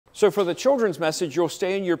So for the children's message, you'll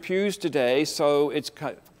stay in your pews today, so it's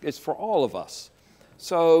for all of us.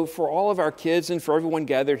 So for all of our kids and for everyone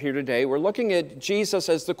gathered here today, we're looking at Jesus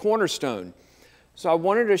as the cornerstone. So I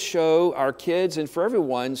wanted to show our kids and for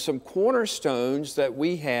everyone some cornerstones that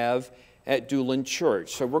we have at Doolan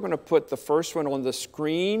Church. So we're going to put the first one on the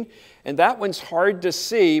screen, and that one's hard to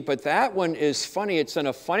see, but that one is funny. It's in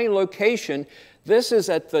a funny location. This is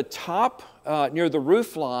at the top near the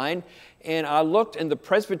roof line, and I looked in the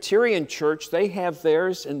Presbyterian church, they have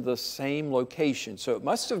theirs in the same location. So it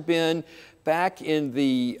must have been back in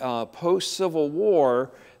the post-Civil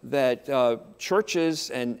War that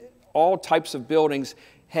churches and all types of buildings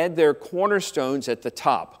had their cornerstones at the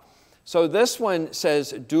top. So this one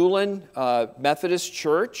says Doolan Methodist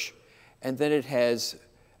Church, and then it has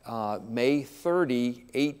May 30,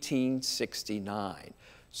 1869.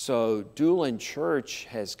 So Doolan Church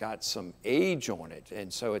has got some age on it,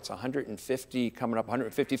 and so it's 150, coming up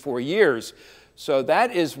 154 years. So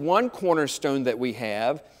that is one cornerstone that we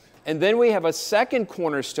have. And then we have a second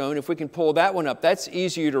cornerstone, if we can pull that one up. That's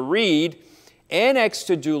easier to read. Annexed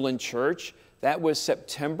to Doolan Church, that was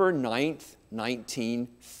September 9th,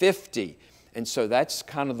 1950. And so that's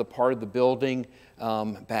kind of the part of the building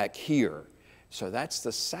back here. So that's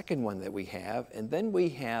the second one that we have. And then we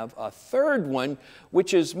have a third one,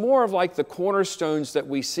 which is more of like the cornerstones that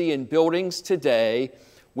we see in buildings today,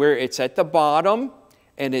 where it's at the bottom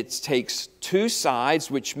and it takes two sides,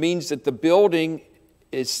 which means that the building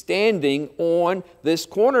is standing on this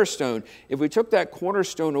cornerstone. If we took that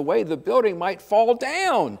cornerstone away, the building might fall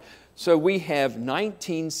down. So we have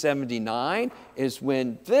 1979 is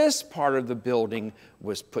when this part of the building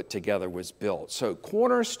was put together, was built. So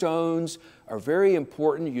cornerstones are very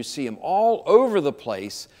important. You see them all over the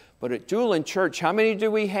place. But at Doolan Church, how many do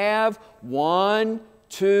we have? 1,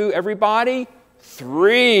 2, everybody?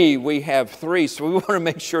 3. We have 3. So we want to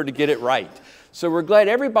make sure to get it right. So we're glad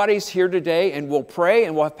everybody's here today, and we'll pray,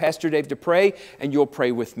 and we'll have Pastor Dave to pray, and you'll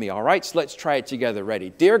pray with me, all right? So let's try it together. Ready?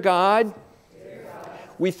 Dear God,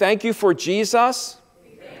 we thank you for Jesus,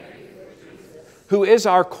 who is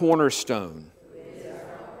our cornerstone.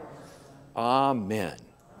 Amen.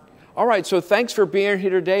 All right, so thanks for being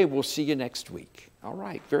here today. We'll see you next week. All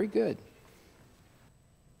right, very good.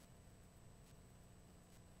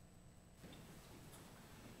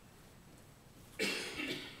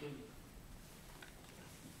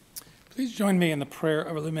 Please join me in the prayer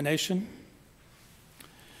of illumination.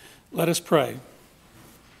 Let us pray.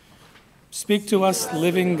 Speak to us,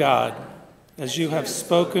 living God, as you have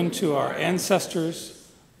spoken to our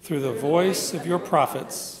ancestors through the voice of your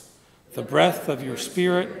prophets, the breath of your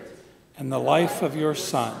Spirit, and the life of your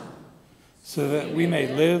Son, so that we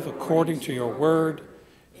may live according to your word,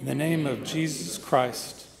 in the name of Jesus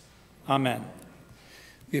Christ. Amen.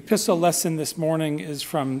 The epistle lesson this morning is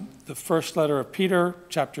from the first letter of Peter,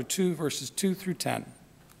 chapter 2, verses 2 through 10.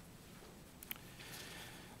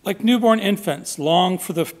 Like newborn infants, long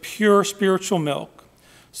for the pure spiritual milk,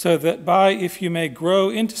 so that by if you may grow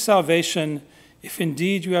into salvation, if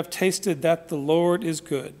indeed you have tasted that the Lord is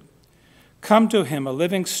good. Come to him, a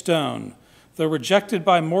living stone, though rejected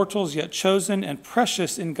by mortals, yet chosen and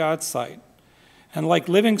precious in God's sight. And like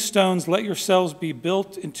living stones, let yourselves be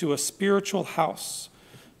built into a spiritual house,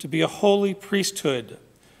 to be a holy priesthood,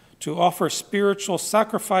 to offer spiritual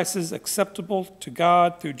sacrifices acceptable to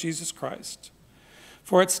God through Jesus Christ.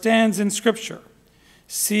 For it stands in Scripture,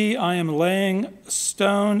 see, I am laying a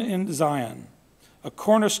stone in Zion, a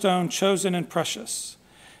cornerstone chosen and precious,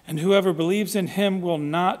 and whoever believes in him will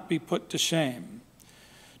not be put to shame.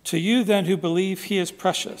 To you then who believe, he is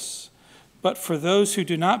precious, but for those who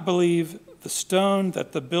do not believe, the stone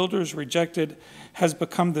that the builders rejected has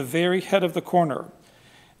become the very head of the corner,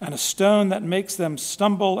 and a stone that makes them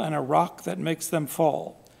stumble, and a rock that makes them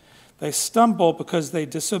fall. They stumble because they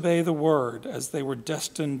disobey the word, as they were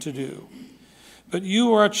destined to do. But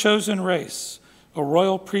you are a chosen race, a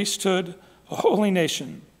royal priesthood, a holy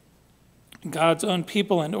nation, God's own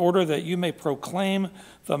people, in order that you may proclaim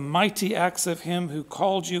the mighty acts of him who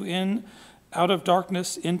called you in out of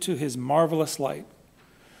darkness into his marvelous light.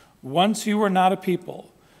 Once you were not a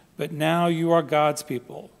people, but now you are God's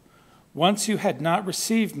people. Once you had not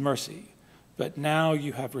received mercy, but now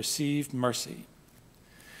you have received mercy.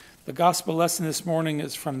 The gospel lesson this morning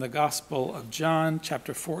is from the Gospel of John,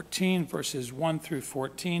 chapter 14, verses 1 through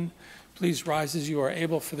 14. Please rise as you are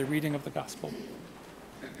able for the reading of the gospel.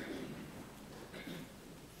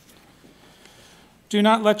 Do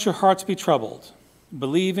not let your hearts be troubled.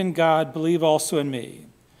 Believe in God, believe also in me.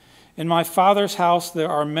 In my Father's house there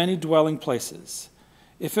are many dwelling places.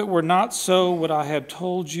 If it were not so, would I have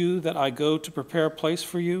told you that I go to prepare a place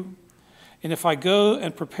for you? And if I go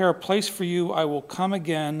and prepare a place for you, I will come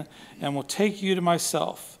again and will take you to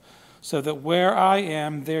myself, so that where I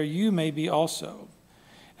am, there you may be also.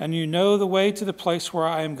 And you know the way to the place where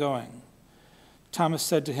I am going. Thomas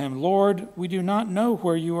said to him, Lord, we do not know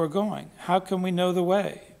where you are going. How can we know the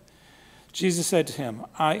way? Jesus said to him,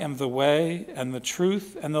 I am the way and the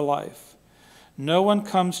truth and the life. No one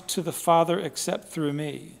comes to the Father except through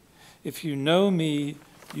me. If you know me,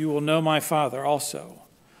 you will know my Father also.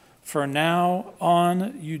 For now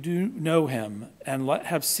on you do know him and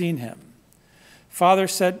have seen him. Philip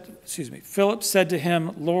said to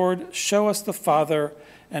him, Lord, show us the Father,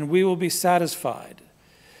 and we will be satisfied.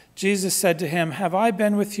 Jesus said to him, Have I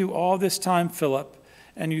been with you all this time, Philip,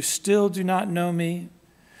 and you still do not know me?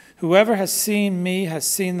 Whoever has seen me has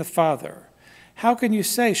seen the Father. How can you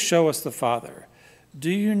say, Show us the Father?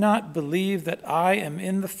 Do you not believe that I am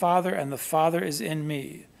in the Father and the Father is in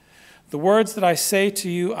me? The words that I say to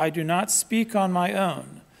you, I do not speak on my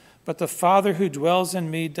own, but the Father who dwells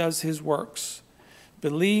in me does his works.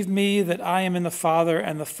 Believe me that I am in the Father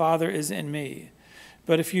and the Father is in me.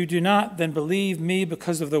 But if you do not, then believe me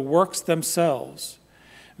because of the works themselves.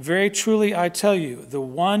 Very truly I tell you, the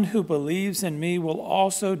one who believes in me will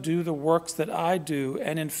also do the works that I do,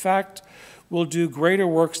 and in fact will do greater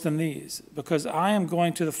works than these, because I am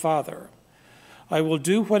going to the Father. I will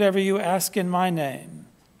do whatever you ask in my name,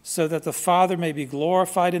 so that the Father may be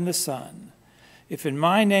glorified in the Son. If in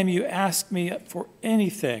my name you ask me for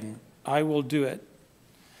anything, I will do it.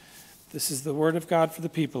 This is the word of God for the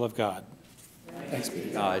people of God. Thanks be to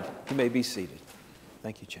God. You may be seated.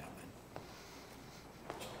 Thank you, Chapman.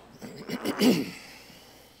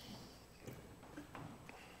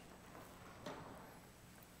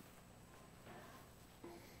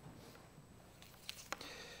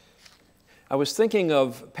 I was thinking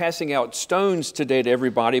of passing out stones today to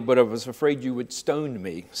everybody, but I was afraid you would stone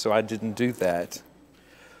me, so I didn't do that.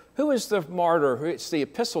 Who is the martyr? It's the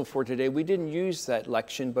epistle for today. We didn't use that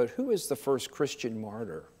lection, but who is the first Christian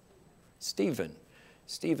martyr? Stephen.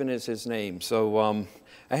 Stephen is his name. So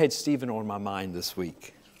I had Stephen on my mind this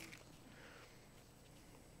week.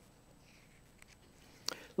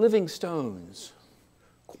 Living stones,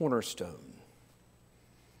 cornerstone.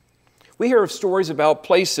 We hear of stories about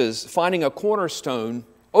places finding a cornerstone,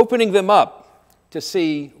 opening them up to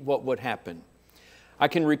see what would happen. I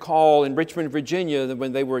can recall in Richmond, Virginia, that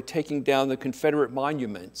when they were taking down the Confederate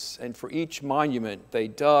monuments, and for each monument they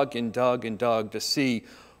dug and dug and dug to see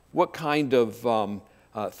what kind of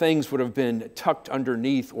things would have been tucked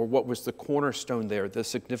underneath, or what was the cornerstone there, the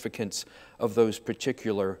significance of those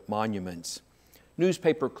particular monuments.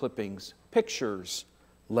 Newspaper clippings, pictures,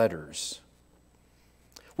 letters.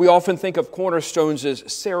 We often think of cornerstones as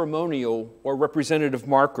ceremonial or representative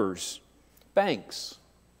markers. Banks,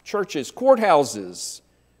 churches, courthouses,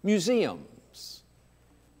 museums.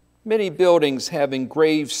 Many buildings have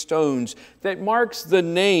engraved stones that marks the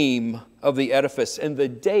name of the edifice and the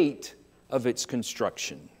date of its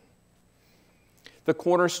construction. The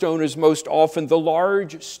cornerstone is most often the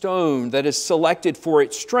large stone that is selected for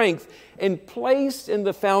its strength and placed in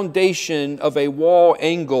the foundation of a wall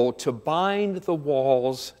angle to bind the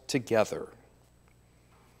walls together.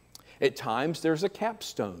 At times there's a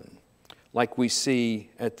capstone, like we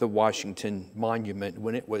see at the Washington Monument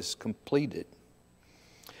when it was completed.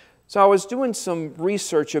 So I was doing some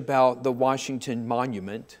research about the Washington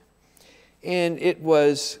Monument, and it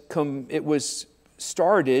was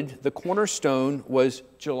started, the cornerstone was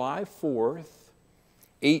July 4th,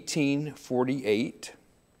 1848.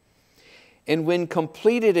 And when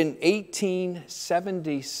completed in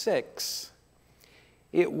 1876,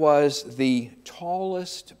 it was the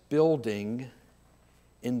tallest building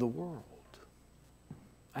in the world.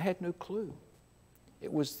 I had no clue.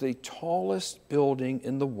 It was the tallest building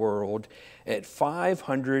in the world at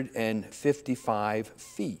 555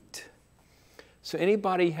 feet. So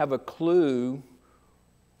anybody have a clue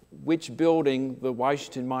which building the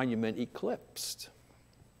Washington Monument eclipsed?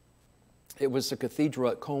 It was the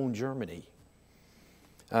cathedral at Cologne, Germany.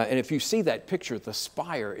 And if you see that picture, the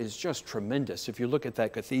spire is just tremendous. If you look at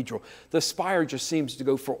that cathedral, the spire just seems to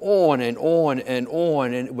go for on and on and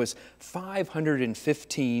on, and it was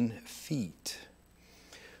 515 feet.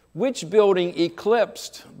 Which building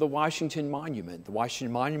eclipsed the Washington Monument? The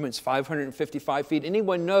Washington Monument's 555 feet.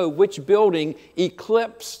 Anyone know which building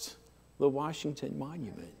eclipsed the Washington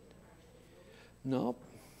Monument? Nope.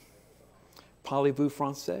 Parlez-vous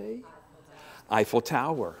français? Eiffel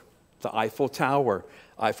Tower. The Eiffel Tower.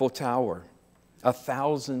 Eiffel Tower.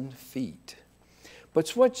 1,000 feet. But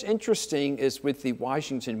what's interesting is with the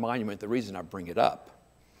Washington Monument, the reason I bring it up,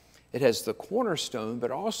 It has the cornerstone,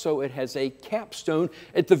 but also it has a capstone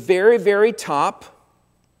at the very, very top.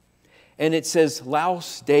 And it says,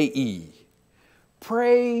 Laus Dei.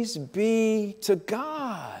 Praise be to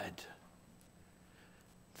God.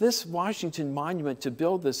 This Washington Monument, to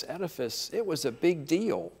build this edifice, it was a big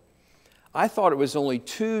deal. I thought it was only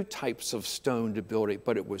 2 types of stone to build it,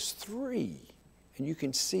 but it was 3. And you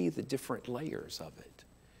can see the different layers of it.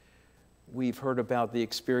 We've heard about the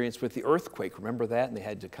experience with the earthquake. Remember that? And they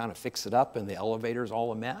had to kind of fix it up, and the elevator's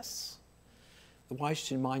all a mess. The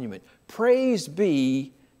Washington Monument. Praise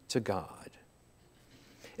be to God.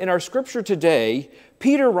 In our scripture today,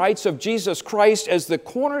 Peter writes of Jesus Christ as the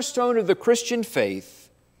cornerstone of the Christian faith.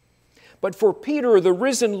 But for Peter, the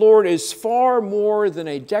risen Lord is far more than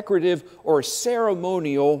a decorative or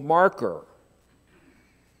ceremonial marker.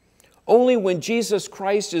 Only when Jesus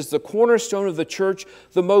Christ is the cornerstone of the church,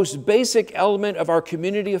 the most basic element of our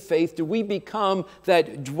community of faith, do we become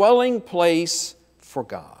that dwelling place for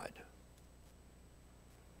God.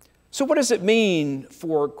 So what does it mean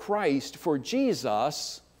for Christ, for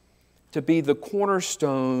Jesus, to be the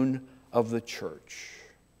cornerstone of the church?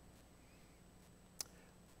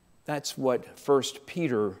 That's what 1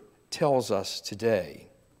 Peter tells us today.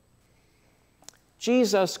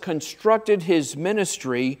 Jesus constructed his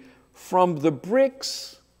ministry from the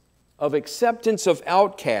bricks of acceptance of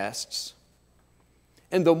outcasts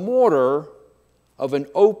and the mortar of an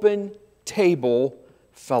open table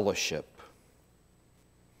fellowship.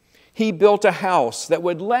 He built a house that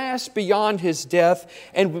would last beyond his death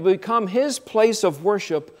and would become his place of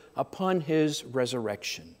worship upon his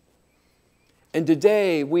resurrection. And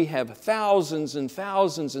today we have thousands and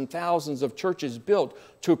thousands and thousands of churches built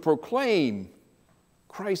to proclaim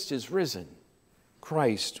Christ is risen.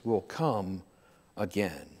 Christ will come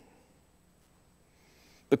again.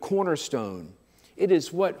 The cornerstone, it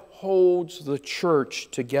is what holds the church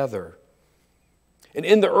together. And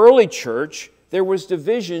in the early church, there was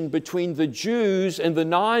division between the Jews and the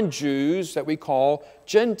non-Jews that we call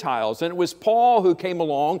Gentiles. And it was Paul who came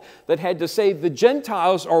along that had to say the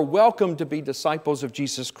Gentiles are welcome to be disciples of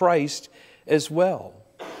Jesus Christ as well.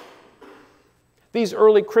 These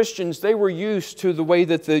early Christians, they were used to the way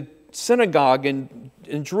that the synagogue in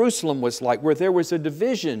Jerusalem was like, where there was a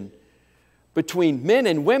division between men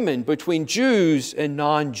and women, between Jews and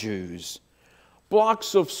non-Jews.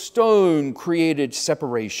 Blocks of stone created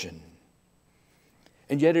separation.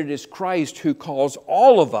 And yet it is Christ who calls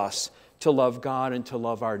all of us to love God and to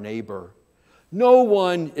love our neighbor. No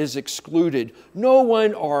one is excluded. No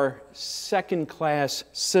one are second-class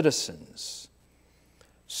citizens.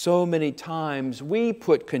 So many times we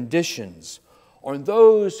put conditions on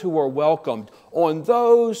those who are welcomed, on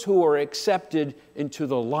those who are accepted into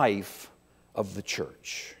the life of the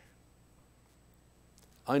church.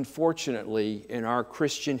 Unfortunately, in our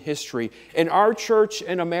Christian history, in our church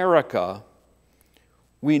in America,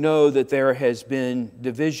 we know that there has been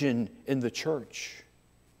division in the church.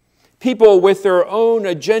 People with their own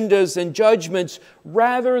agendas and judgments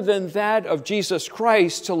rather than that of Jesus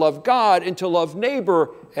Christ to love God and to love neighbor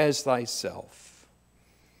as thyself.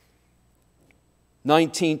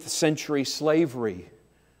 19th century slavery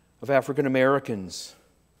of African Americans.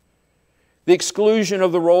 The exclusion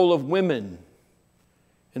of the role of women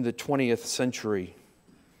in the 20th century.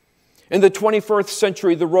 In the 21st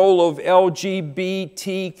century, the role of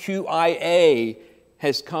LGBTQIA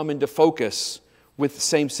has come into focus with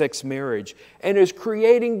same-sex marriage and is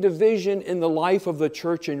creating division in the life of the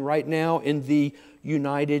church and right now in the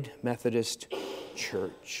United Methodist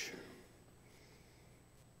Church.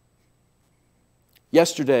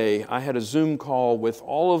 Yesterday, I had a Zoom call with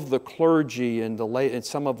all of the clergy and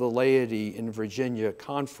some of the laity in Virginia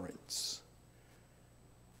conference.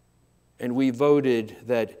 And we voted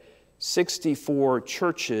that 64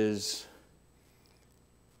 churches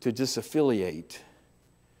to disaffiliate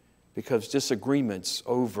because disagreements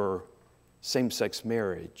over same-sex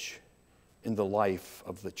marriage in the life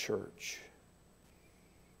of the church.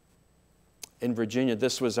 In Virginia,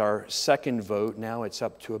 this was our second vote. Now it's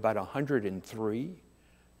up to about 103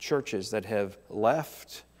 churches that have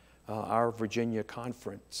left our Virginia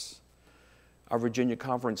conference. Our Virginia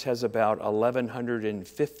conference has about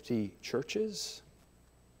 1,150 churches,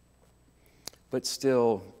 but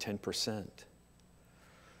still 10%.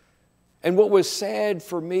 And what was sad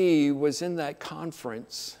for me was in that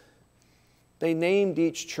conference, they named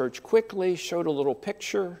each church quickly, showed a little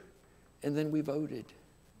picture, and then we voted.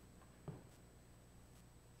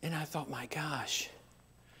 And I thought, my gosh,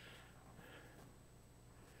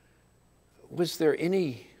 was there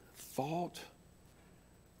any thought?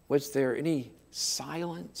 Was there any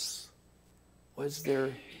silence? Was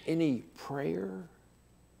there any prayer?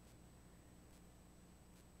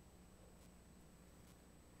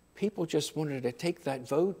 People just wanted to take that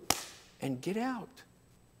vote and get out.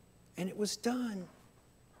 And it was done.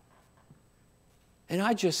 And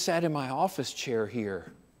I just sat in my office chair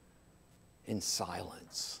here in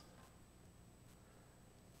silence.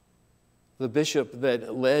 The bishop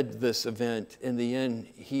that led this event, in the end,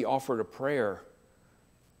 he offered a prayer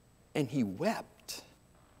and he wept.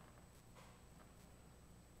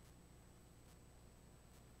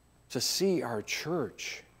 To see our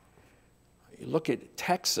church, you look at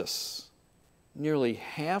Texas, nearly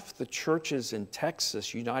half the churches in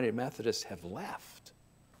Texas, United Methodist, have left.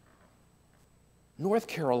 North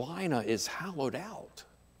Carolina is hollowed out.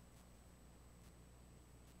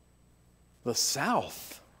 The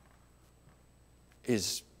South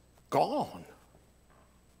is gone.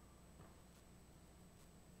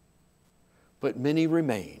 But many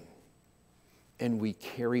remain, and we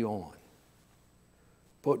carry on.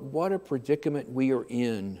 But what a predicament we are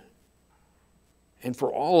in. And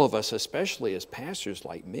for all of us, especially as pastors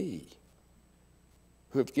like me,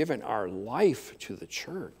 who have given our life to the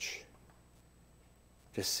church,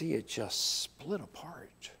 to see it just split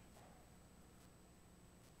apart.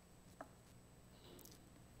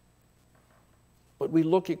 But we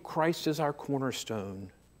look at Christ as our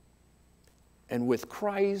cornerstone. And with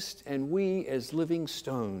Christ and we as living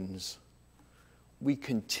stones, we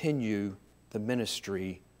continue the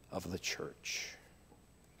ministry of the church.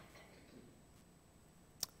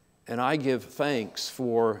 And I give thanks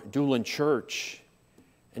for Doolin Church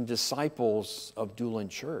and disciples of Doolin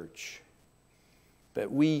Church, that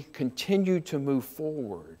we continue to move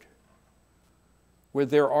forward where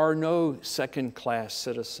there are no second-class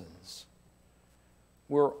citizens,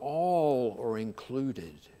 where all are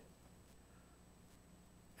included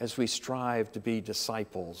as we strive to be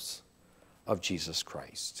disciples of Jesus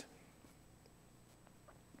Christ.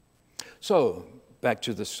 So, back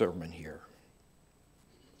to the sermon here.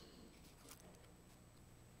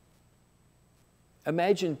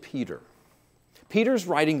 Imagine Peter. Peter's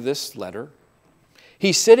writing this letter.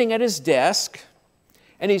 He's sitting at his desk,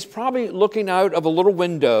 and he's probably looking out of a little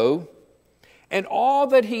window, and all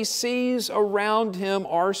that he sees around him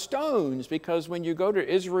are stones, because when you go to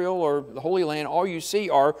Israel or the Holy Land, all you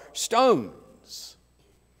see are stones.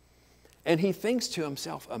 And he thinks to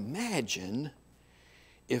himself, imagine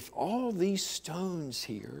if all these stones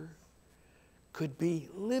here could be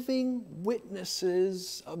living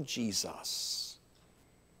witnesses of Jesus.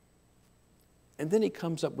 And then he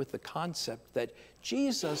comes up with the concept that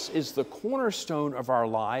Jesus is the cornerstone of our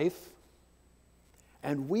life,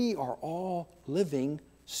 and we are all living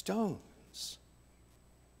stones.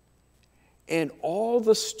 And all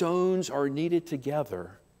the stones are needed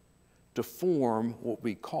together to form what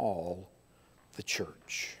we call the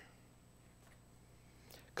church.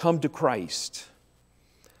 Come to Christ,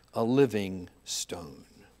 a living stone.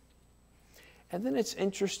 And then it's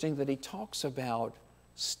interesting that he talks about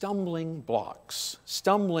stumbling blocks,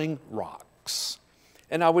 stumbling rocks.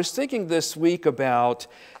 And I was thinking this week about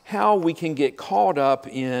how we can get caught up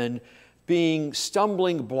in being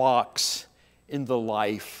stumbling blocks in the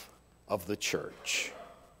life of the church.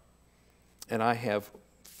 And I have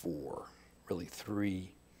 4, really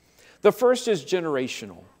 3. The first is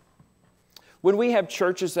generational. When we have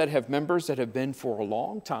churches that have members that have been for a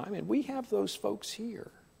long time, and we have those folks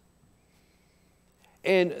here.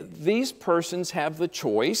 And these persons have the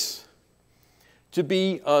choice to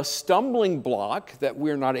be a stumbling block that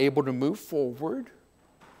we're not able to move forward.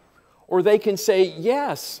 Or they can say,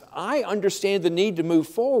 yes, I understand the need to move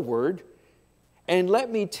forward, and let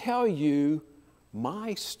me tell you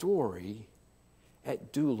my story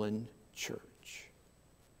at Doolin Church.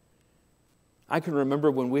 I can remember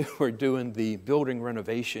when we were doing the building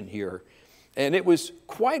renovation here, and it was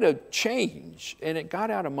quite a change, and it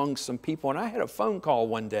got out among some people. And I had a phone call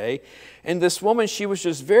one day, and this woman, she was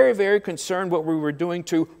just very, very concerned what we were doing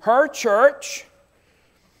to her church.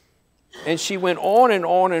 And she went on and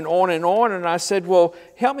on and on and on, and I said, well,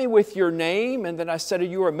 help me with your name. And then I said, are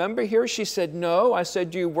you a member here? She said, no. I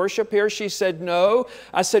said, do you worship here? She said, no.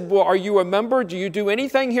 I said, well, are you a member? Do you do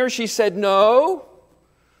anything here? She said, no.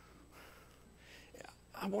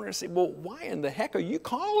 I wanted to say, well, why in the heck are you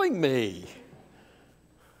calling me?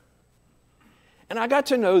 And I got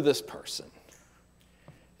to know this person.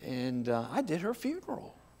 And I did her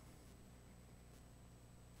funeral.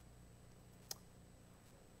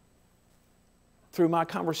 Through my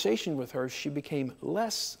conversation with her, she became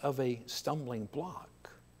less of a stumbling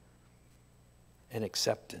block and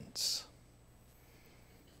acceptance.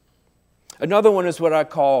 Another one is what I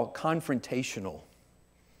call confrontational.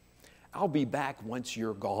 I'll be back once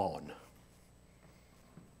you're gone.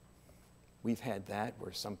 We've had that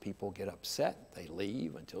where some people get upset, they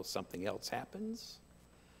leave until something else happens.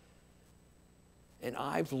 And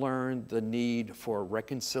I've learned the need for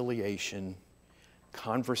reconciliation,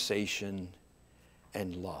 conversation,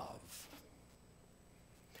 and love.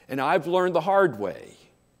 And I've learned the hard way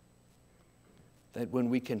that when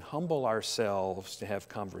we can humble ourselves to have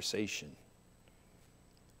conversation,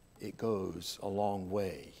 it goes a long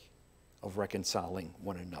way of reconciling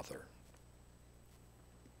one another.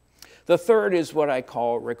 The third is what I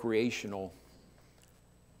call recreational.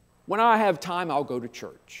 When I have time, I'll go to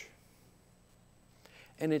church.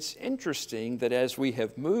 And it's interesting that as we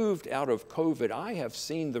have moved out of COVID, I have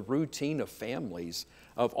seen the routine of families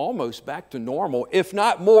of almost back to normal, if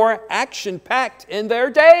not more action-packed in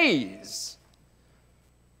their days.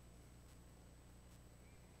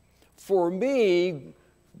 For me,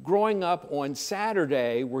 growing up on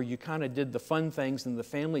Saturday, where you kind of did the fun things in the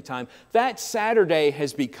family time, that Saturday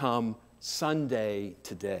has become Sunday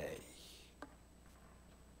today.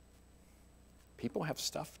 People have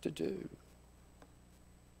stuff to do.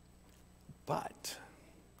 But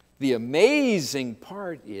the amazing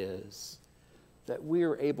part is that we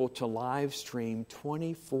are able to live stream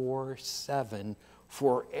 24/7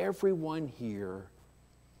 for everyone here.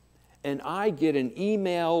 And I get an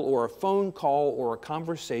email or a phone call or a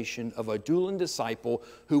conversation of a Doolin disciple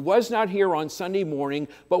who was not here on Sunday morning,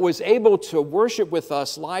 but was able to worship with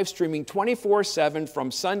us live streaming 24/7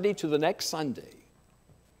 from Sunday to the next Sunday.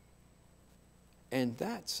 And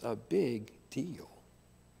that's a big deal.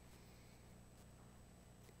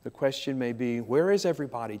 The question may be, where is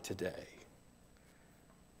everybody today?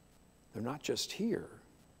 They're not just here,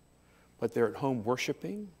 but they're at home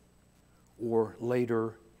worshiping or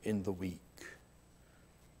later in the week.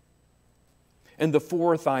 And the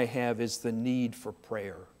fourth I have is the need for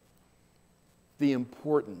prayer, the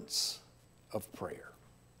importance of prayer.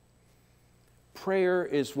 Prayer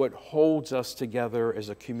is what holds us together as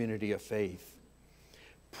a community of faith.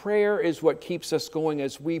 Prayer is what keeps us going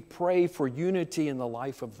as we pray for unity in the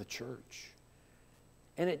life of the church.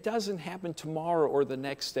 And it doesn't happen tomorrow or the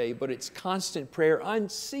next day, but it's constant prayer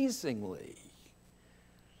unceasingly.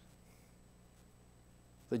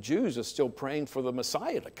 The Jews are still praying for the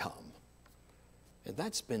Messiah to come. And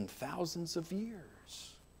that's been thousands of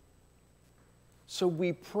years. So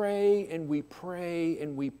we pray and we pray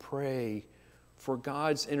and we pray for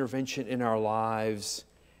God's intervention in our lives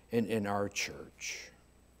and in our church.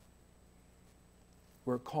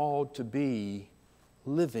 We're called to be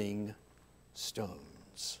living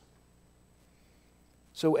stones.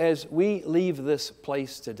 So as we leave this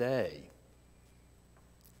place today,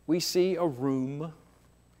 we see a room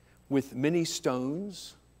with many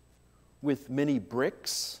stones, with many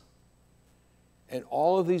bricks, and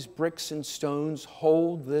all of these bricks and stones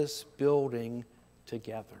hold this building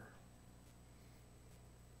together.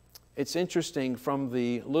 It's interesting, from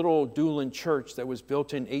the little Doolin church that was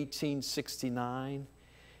built in 1869,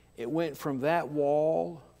 it went from that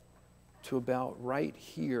wall to about right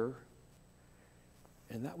here,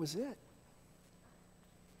 and that was it.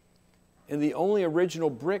 And the only original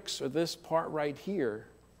bricks are this part right here,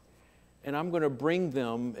 and I'm going to bring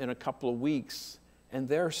them in a couple of weeks, and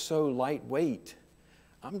they're so lightweight.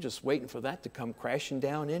 I'm just waiting for that to come crashing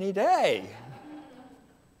down any day.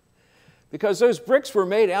 Because those bricks were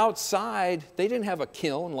made outside. They didn't have a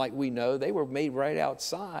kiln like we know. They were made right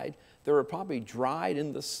outside. They were probably dried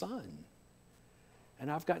in the sun. And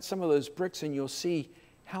I've got some of those bricks, and you'll see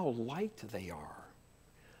how light they are.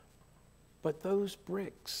 But those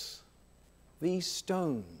bricks, these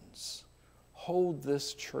stones, hold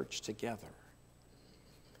this church together.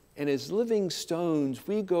 And as living stones,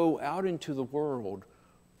 we go out into the world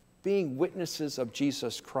being witnesses of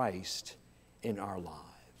Jesus Christ in our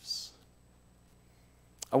lives.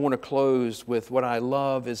 I want to close with what I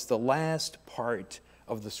love is the last part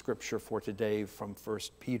of the scripture for today from 1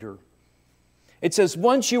 Peter. It says,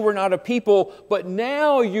 "Once you were not a people, but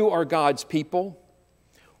now you are God's people.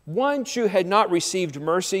 Once you had not received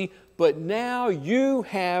mercy, but now you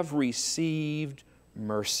have received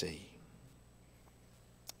mercy."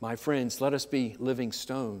 My friends, let us be living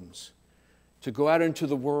stones to go out into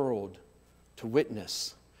the world, to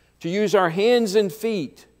witness, to use our hands and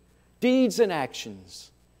feet, deeds and actions,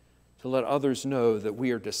 to let others know that we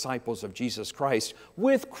are disciples of Jesus Christ,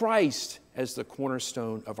 with Christ as the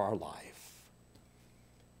cornerstone of our life.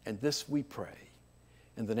 And this we pray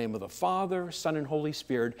in the name of the Father, Son, and Holy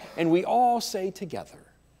Spirit, and we all say together,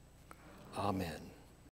 Amen.